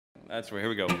That's where. Here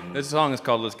we go. This song is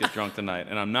called "Let's Get Drunk Tonight,"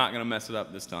 and I'm not gonna mess it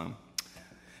up this time.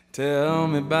 Tell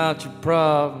me about your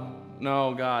problem.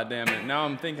 No, God damn it. Now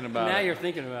I'm thinking about it. Now you're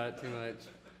thinking about it too much.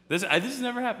 This has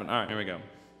never happened. All right, here we go.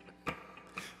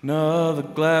 Another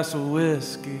glass of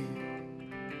whiskey.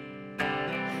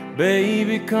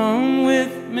 Baby, come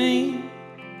with me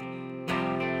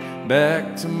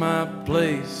back to my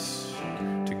place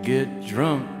to get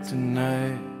drunk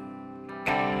tonight.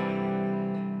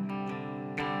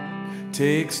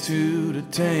 Takes two to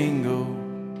tango,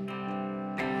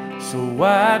 so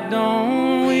why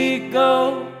don't we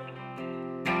go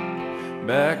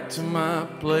back to my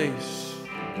place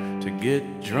to get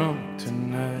drunk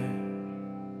tonight?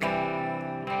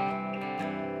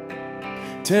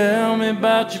 Tell me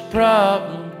about your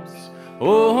problems.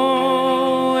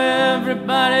 Oh,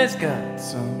 everybody's got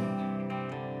some.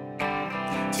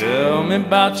 Tell me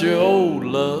about your old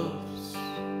loves.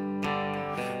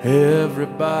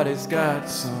 Everybody's got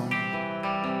some.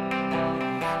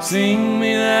 Sing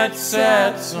me that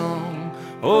sad song.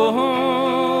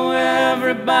 Oh,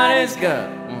 everybody's got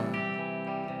one.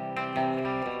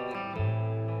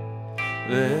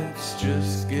 Let's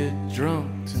just get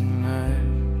drunk tonight.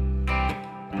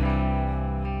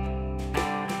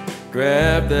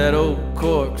 Grab that old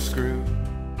corkscrew.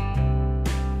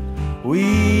 We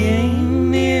ain't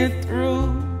near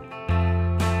through.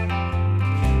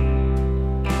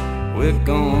 We're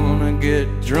gonna get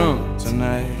drunk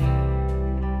tonight.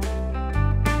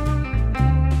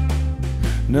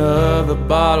 Another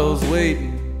bottle's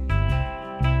waiting.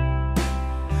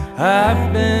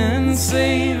 I've been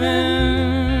saving.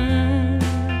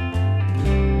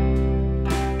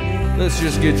 Let's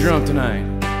just get drunk tonight.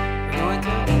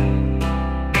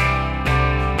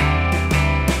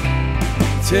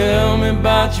 Tell me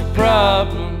about your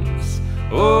problems.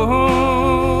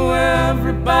 Oh,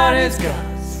 everybody's got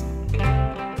some.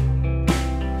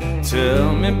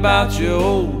 Tell me about your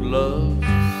old loves.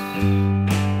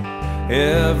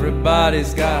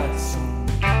 Everybody's got some.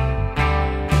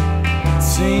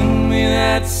 Sing me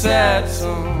that sad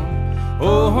song.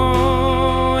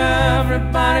 Oh,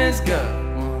 everybody's got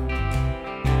one.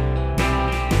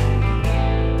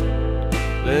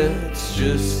 Let's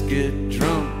just get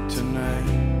drunk tonight.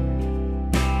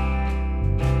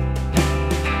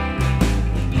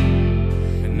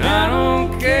 And I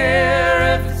don't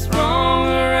care if it's wrong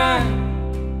or right.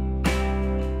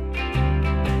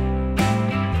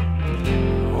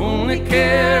 I only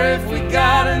care if we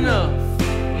got enough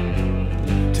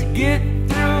to get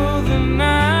through the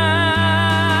night.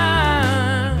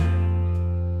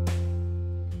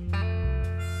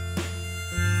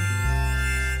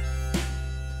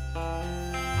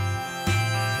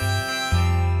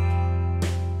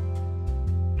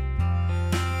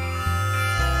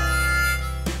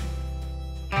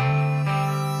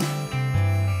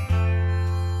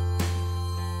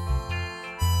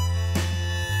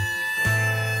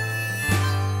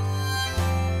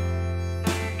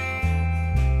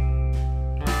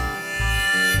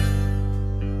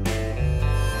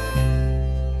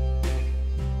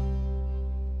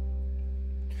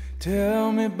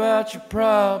 Tell me about your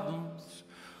problems.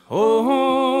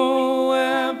 Oh,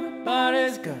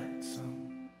 everybody's got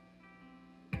some.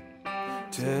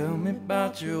 Tell me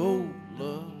about your old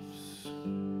loves.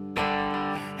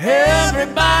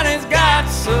 Everybody's got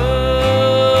some.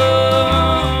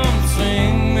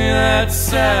 Sing me that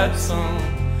sad song.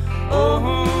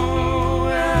 Oh,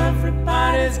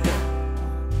 everybody's got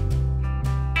one.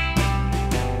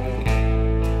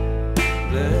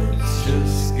 Let's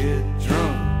just get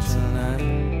drunk.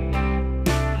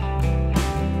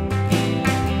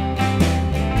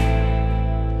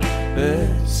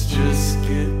 Let's just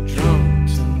get drunk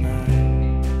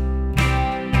tonight.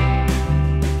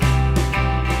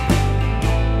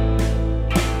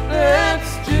 Let's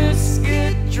just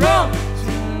get drunk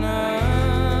tonight.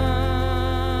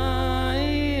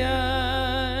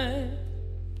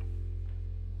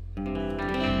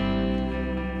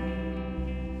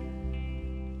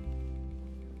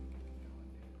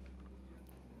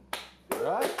 All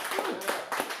right.